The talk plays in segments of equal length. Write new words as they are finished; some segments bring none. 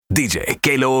DJ,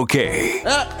 que lo que.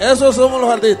 Esos somos los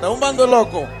artistas, un bando de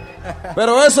locos.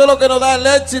 Pero eso es lo que nos da el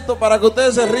éxito, para que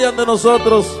ustedes se rían de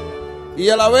nosotros y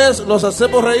a la vez los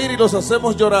hacemos reír y los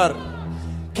hacemos llorar.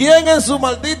 ¿Quién en su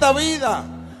maldita vida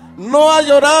no ha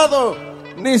llorado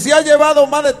ni se ha llevado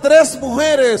más de 3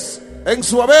 mujeres en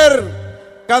su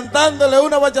haber cantándole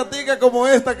una bachatica como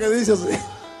esta que dice así?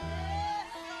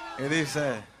 Y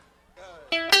dice: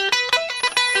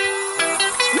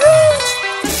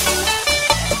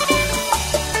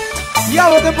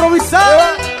 Diablo, te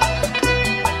improvisaba.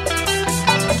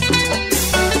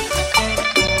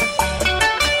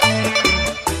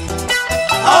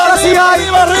 Ahora sí hay.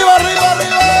 Arriba, arriba, arriba,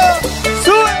 arriba.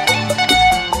 Sube.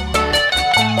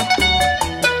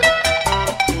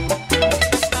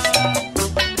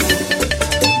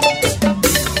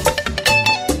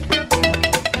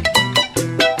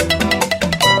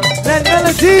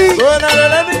 Sí. Suena,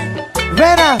 Lenny.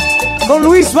 Vena con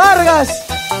Luis Vargas.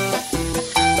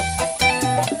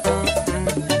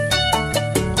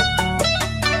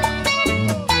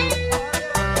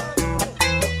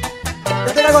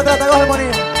 Yo te la contrata, coge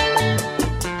armonía.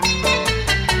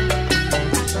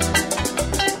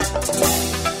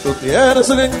 Tú tienes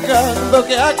un encanto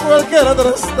que a cualquiera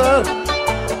trastar.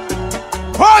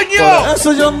 ¡Coño! Por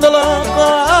eso yo ando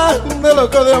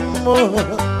loco de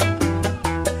amor.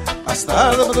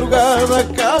 Hasta de madrugada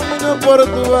camino por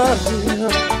tu barrio.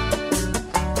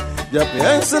 Ya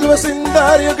piensa el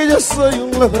vecindario que yo soy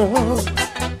un ladrón.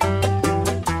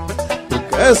 Tú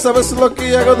que sabes lo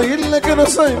que hago, dile que no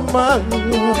soy malo.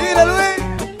 Mira, Luis.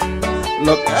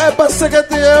 Lo que pasa es que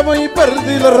te amo y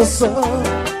perdí la razón.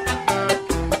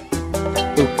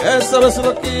 Tú que sabes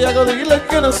lo que hago, dile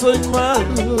que no soy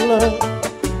malo.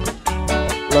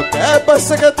 Lo que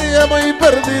pasa es que te amo y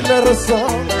perdí la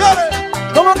razón. ¡Dale!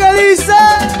 ¿Cómo que dice?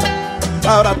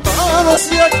 Ahora todos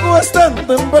se acuestan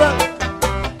temprano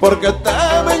porque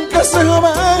temen que se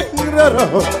joven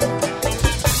raro.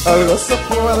 Algo se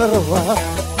puede robar.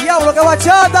 Diablo, que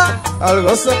bachata.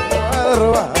 Algo se puede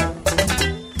robar.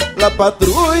 La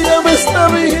patrulla me está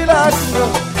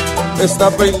vigilando, está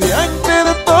pendiente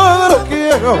de todo lo que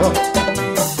hago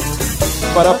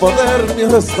para poderme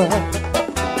arrestar.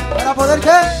 ¿Para poder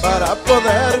qué? Para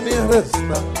poderme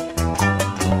arrestar.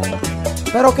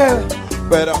 ¿Pero qué?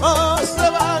 Pero no se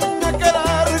van a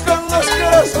quedar con los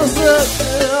brazos de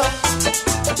ella,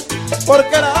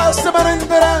 porque la semana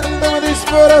entera me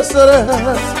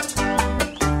disfrazarás.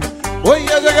 Voy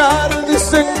a llegar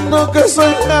diciendo que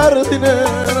soy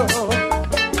jardinero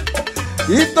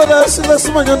y todas las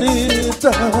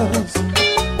mañanitas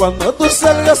cuando tú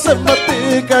salgas en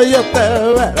matica yo te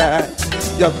veré,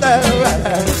 yo te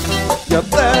veré, yo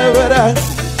te veré,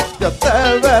 yo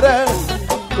te veré,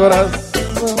 corazón.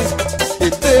 Y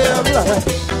te hablaré,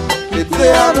 y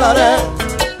te hablaré,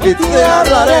 y te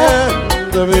hablaré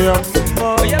de mi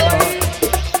amor. Oye,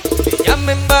 y ya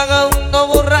me vagabundo,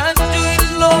 borracho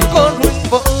y loco, no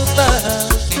importa.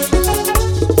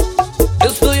 Yo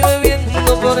estoy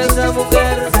bebiendo por esa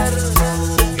mujer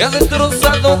que ha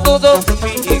destrozado todo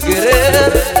mi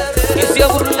querer y se ha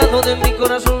burlado de mi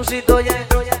corazoncito. Oye,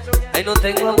 ahí no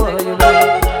tengo amor, yo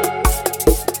no.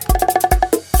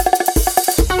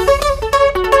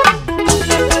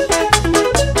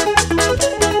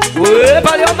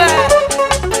 ¡Uepa, Dios mío!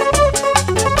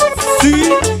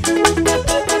 Sí.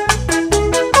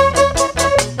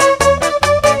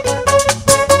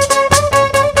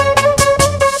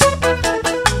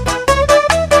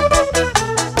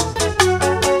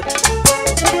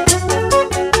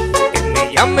 Que me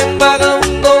llamen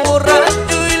vagabundo,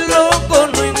 borracho y loco,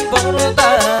 no importa.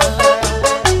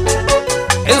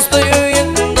 Estoy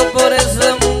viviendo por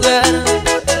esa mujer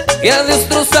que ha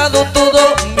destrozado todo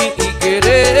mi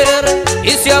querer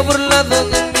y se ha burlado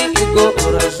de mi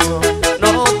corazón.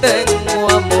 No tengo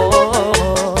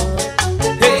amor.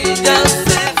 Ella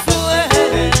se fue,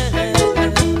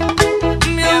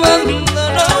 me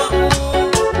abandonó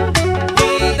y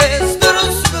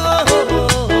destrozó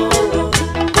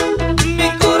mi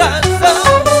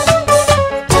corazón.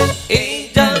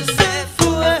 Ella se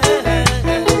fue,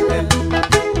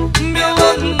 me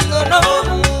abandonó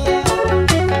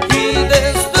y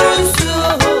destrozó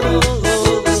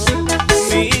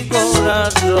mi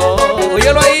corazón.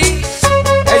 Óyelo ahí,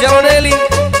 échalo Nelly.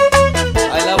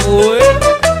 Ahí la mujer,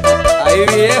 ahí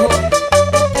viejo.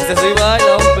 Ese sí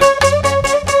baila, hombre.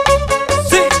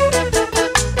 Sí.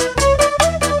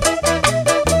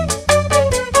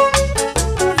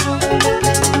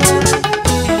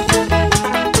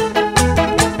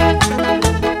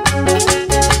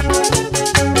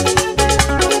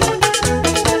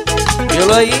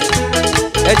 Óyelo ahí,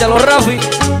 échalo Rafi.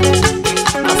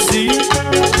 Así.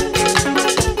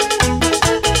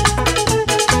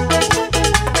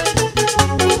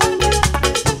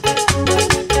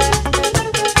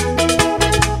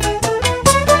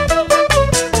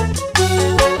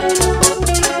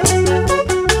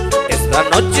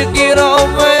 quiero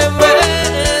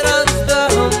beber hasta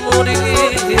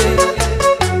morir.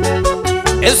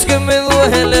 Es que me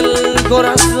duele el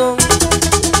corazón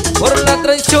por la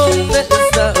traición de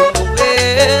esta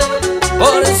mujer.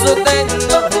 Por eso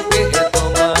tengo que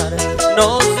tomar,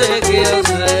 no sé qué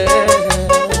hacer.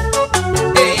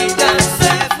 Ella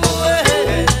se fue,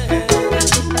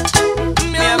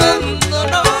 me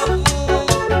abandonó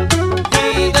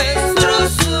y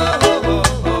destrozó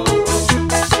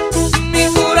mi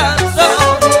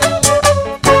corazón.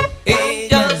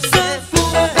 Ella se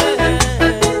fue,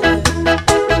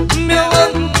 me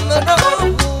abandonó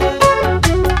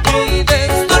y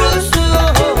destrozó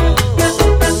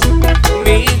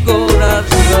mi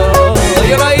corazón.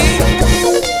 Óyelo ahí.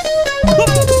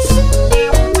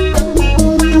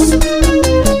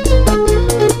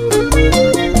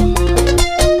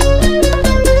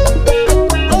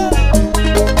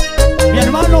 Mi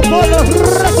hermano Polo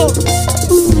Records.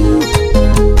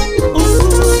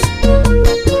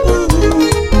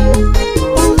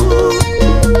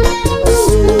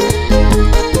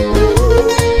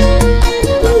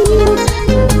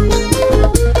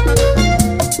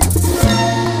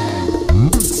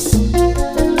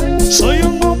 Soy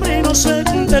un hombre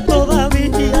inocente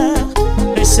todavía.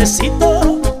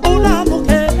 Necesito una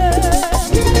mujer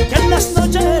que en las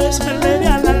noches me eleve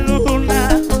a la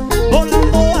luna,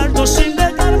 volando alto sin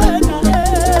dejarme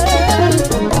caer.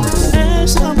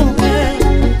 Esa mujer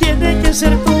tiene que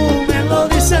ser tú, me lo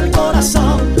dice el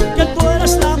corazón, que tú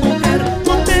eres la mujer.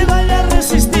 No te vayas a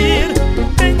resistir,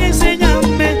 ven y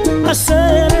enséñame a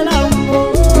hacer el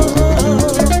amor.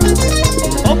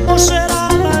 ¿Cómo será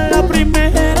la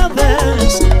primera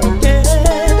vez que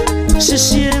se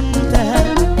siente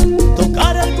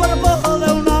tocar el cuerpo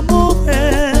de una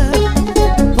mujer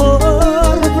por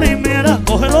primera?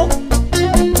 Cógelo,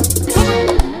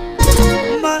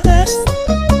 maestro.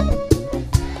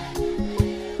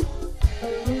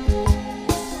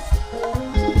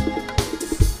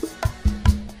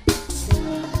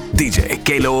 DJ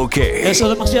que lo que. Eso es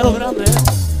demasiado grande,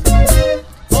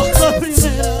 por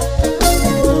primera.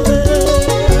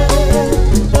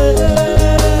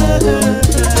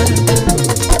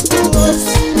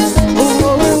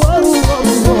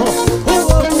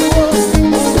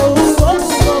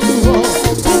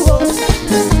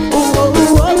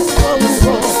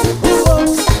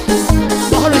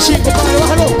 Bájalo, chico,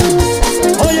 bájalo.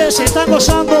 Oye, si están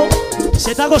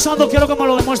gozando, quiero que me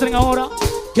lo demuestren ahora.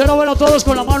 Quiero verlo todos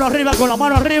con la mano arriba, con la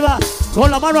mano arriba,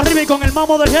 con la mano arriba y con el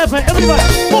mambo del jefe. Everybody,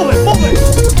 move it, move it.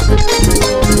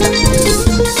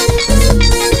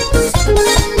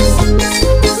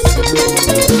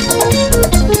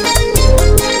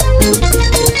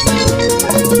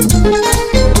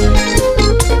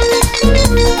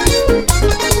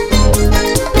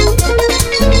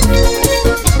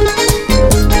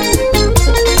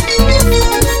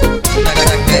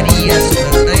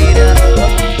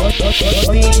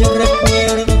 Hoy yo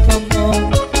recuerdo tu amor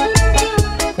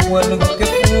como algo que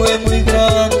fue muy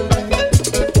grande.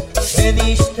 Me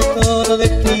diste todo de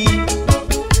ti,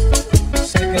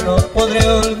 sé que no podré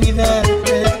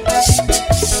olvidarte.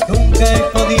 Nunca he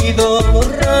podido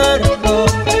borrarlo,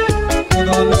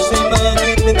 todo no se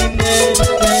imagen de mi mente.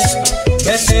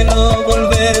 Me anhelo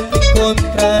volverte a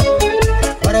encontrar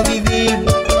para vivir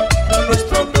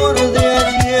nuestro amor de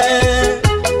ayer.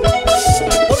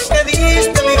 Porque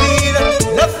diste mi vida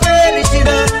la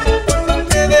felicidad cuando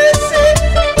te besé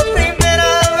por primera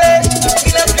vez. Y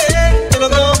la gente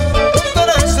logró con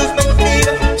todas sus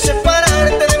mentiras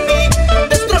separarte de mí,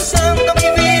 destrozando mi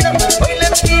vida. Hoy le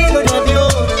pido yo a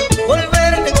Dios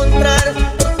volverte a encontrar,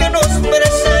 porque nos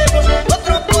merecemos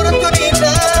otra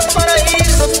oportunidad para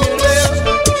irnos muy lejos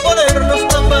y podernos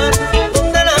amar.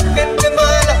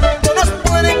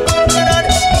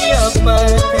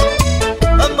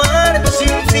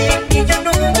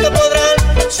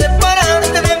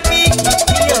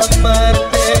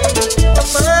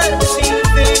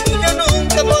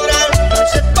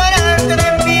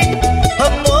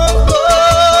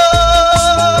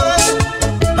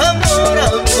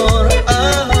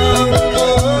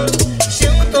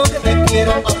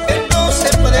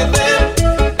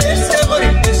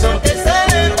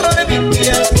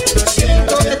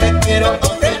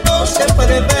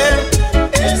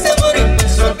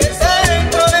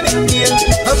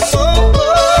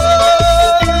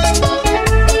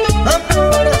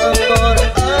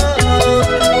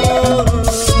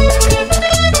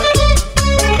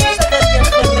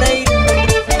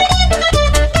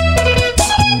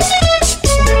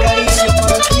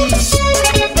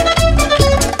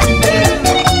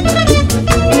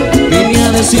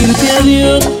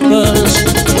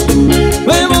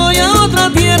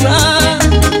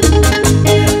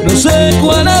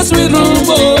 pierdas mi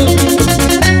rumbo.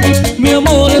 Mi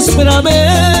amor, espérame,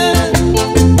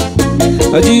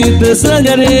 allí te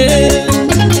extrañaré.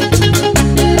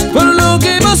 Por lo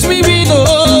que hemos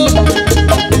vivido,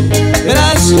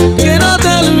 verás que no te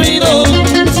olvido.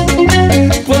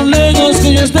 Por lejos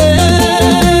que yo esté,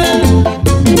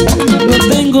 no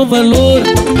tengo valor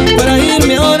para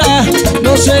irme ahora.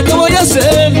 No sé qué voy a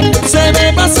hacer, se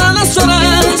me pasan las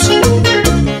horas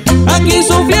aquí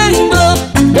sufriendo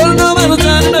por no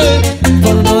marcharme,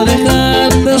 por no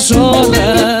dejarte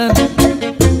sola.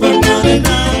 Por no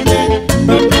dejarte,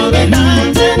 por no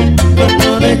dejarte, por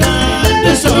no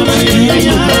dejarte sola.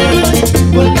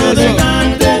 Por no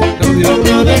dejarte, por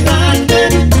no dejarte,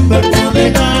 por no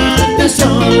dejarte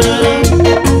sola.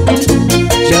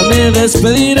 Ya me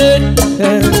despediré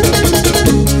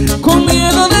con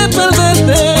miedo de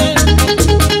perderte.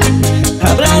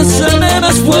 Abrázame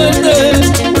más fuerte,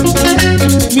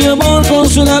 mi amor,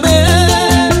 consúlame.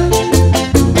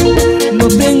 No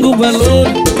tengo valor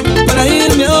para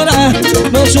irme ahora,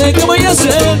 no sé qué voy a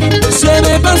hacer, se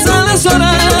me pasan las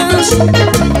horas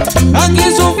aquí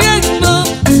sufriendo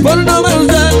por no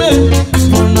marcharme,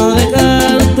 por no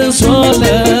dejarte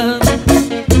sola.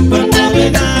 Por no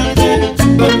dejarte,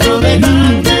 por no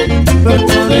dejarte, por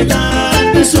no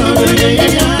dejarte sola.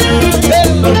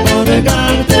 Por no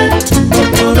dejarte, por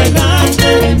no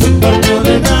dejarte, por no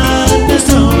dejarte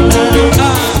sola.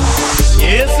 Y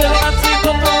ese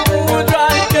mancito tuyo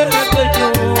hay que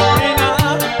ilumina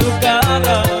tu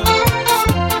cara,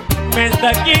 me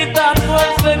está quitando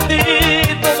el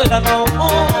sentido de la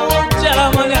noche a la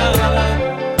mañana.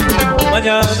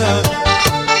 Mañana,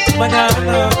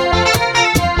 mañana,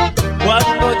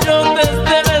 cuando yo te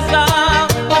esté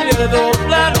besando y de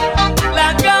doblar la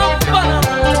campana,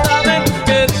 sabes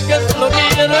que solo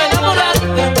quiero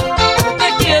enamorarte, no te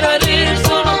quiero herir,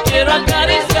 solo quiero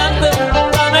acariciarte.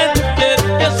 Sabes que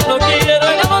solo quiero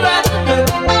enamorarte,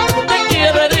 no te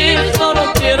quiero herir, solo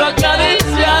quiero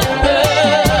acariciarte.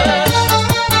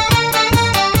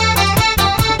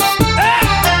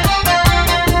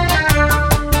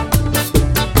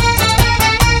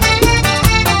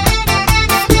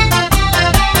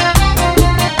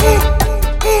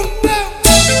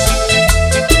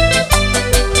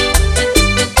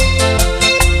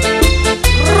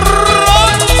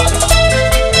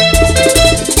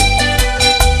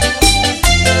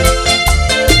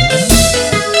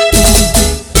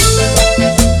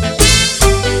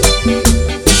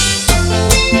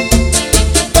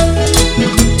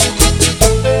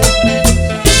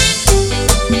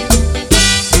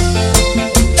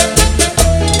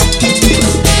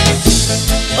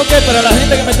 Para la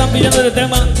gente que me están pidiendo este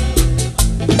tema,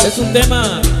 es un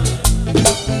tema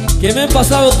que me he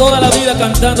pasado toda la vida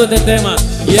cantando este tema,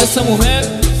 y esa mujer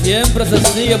siempre se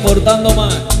sigue portando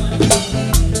mal.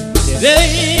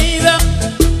 Querida,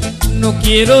 no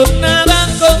quiero nada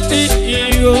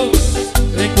contigo,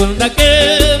 recuerda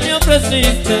que me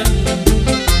ofreciste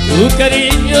tu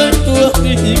cariño y tu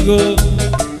amigo.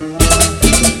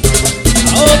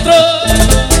 A otro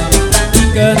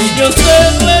cariño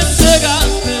se le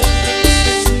cegaste,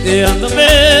 dejándome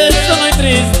solo y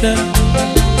triste,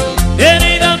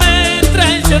 herida me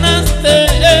traicionaste.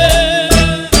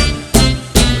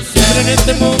 Siempre en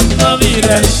este mundo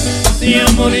habrá sin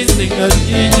amor y sin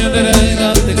cariño, de la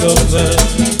edad de comer,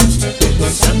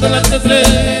 escuchando la tetre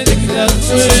de que ya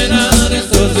suena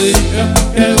esos días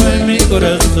que va en mi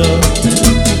corazón.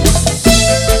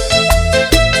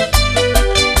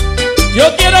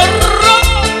 Yo quiero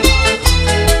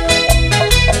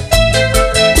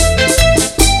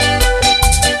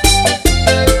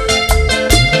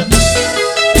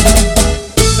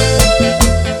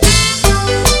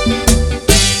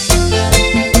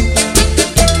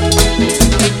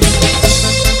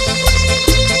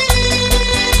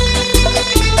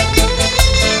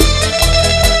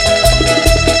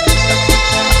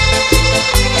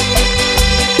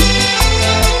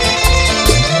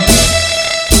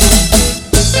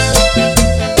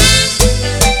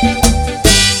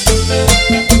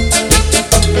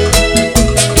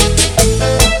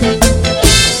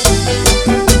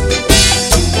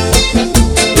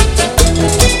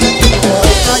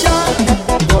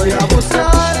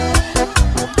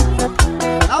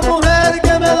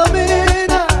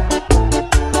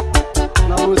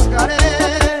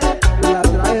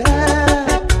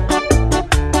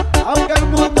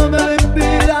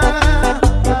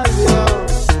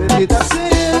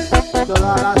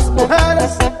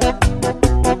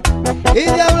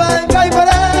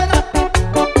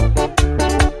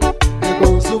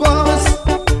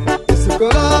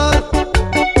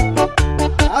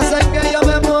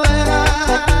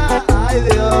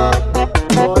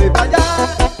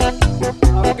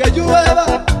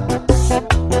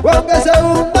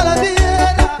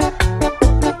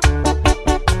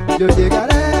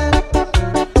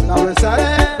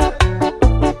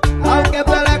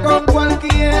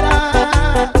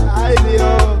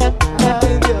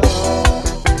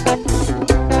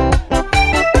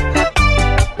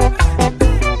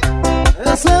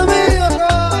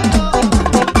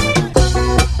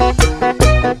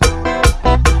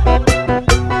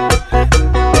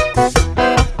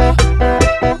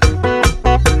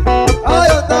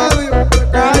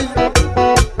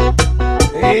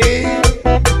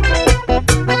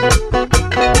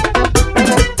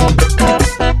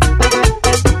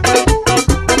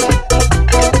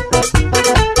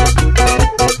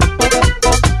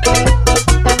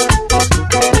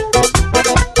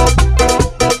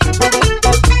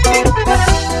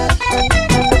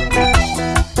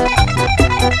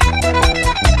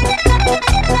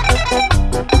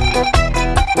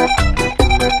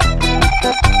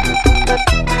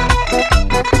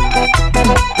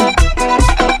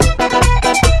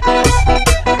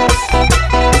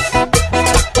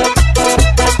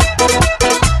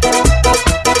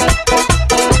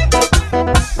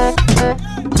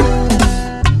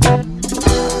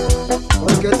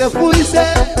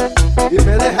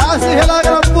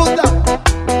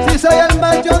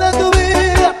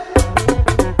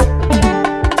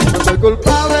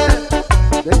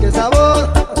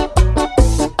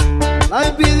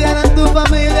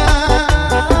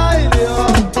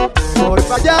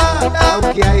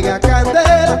que haya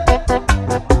candela,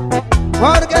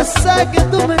 porque sé que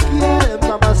tú me quieres,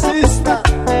 mamacita.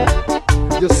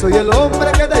 Yo soy el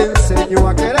hombre que te enseñó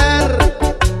a querer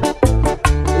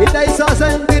y te hizo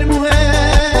sentir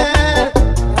mujer.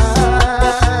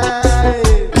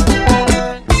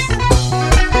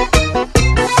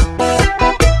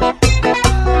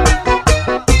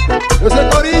 Ese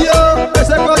corillo,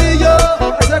 ese corillo,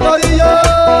 ese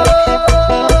corillo.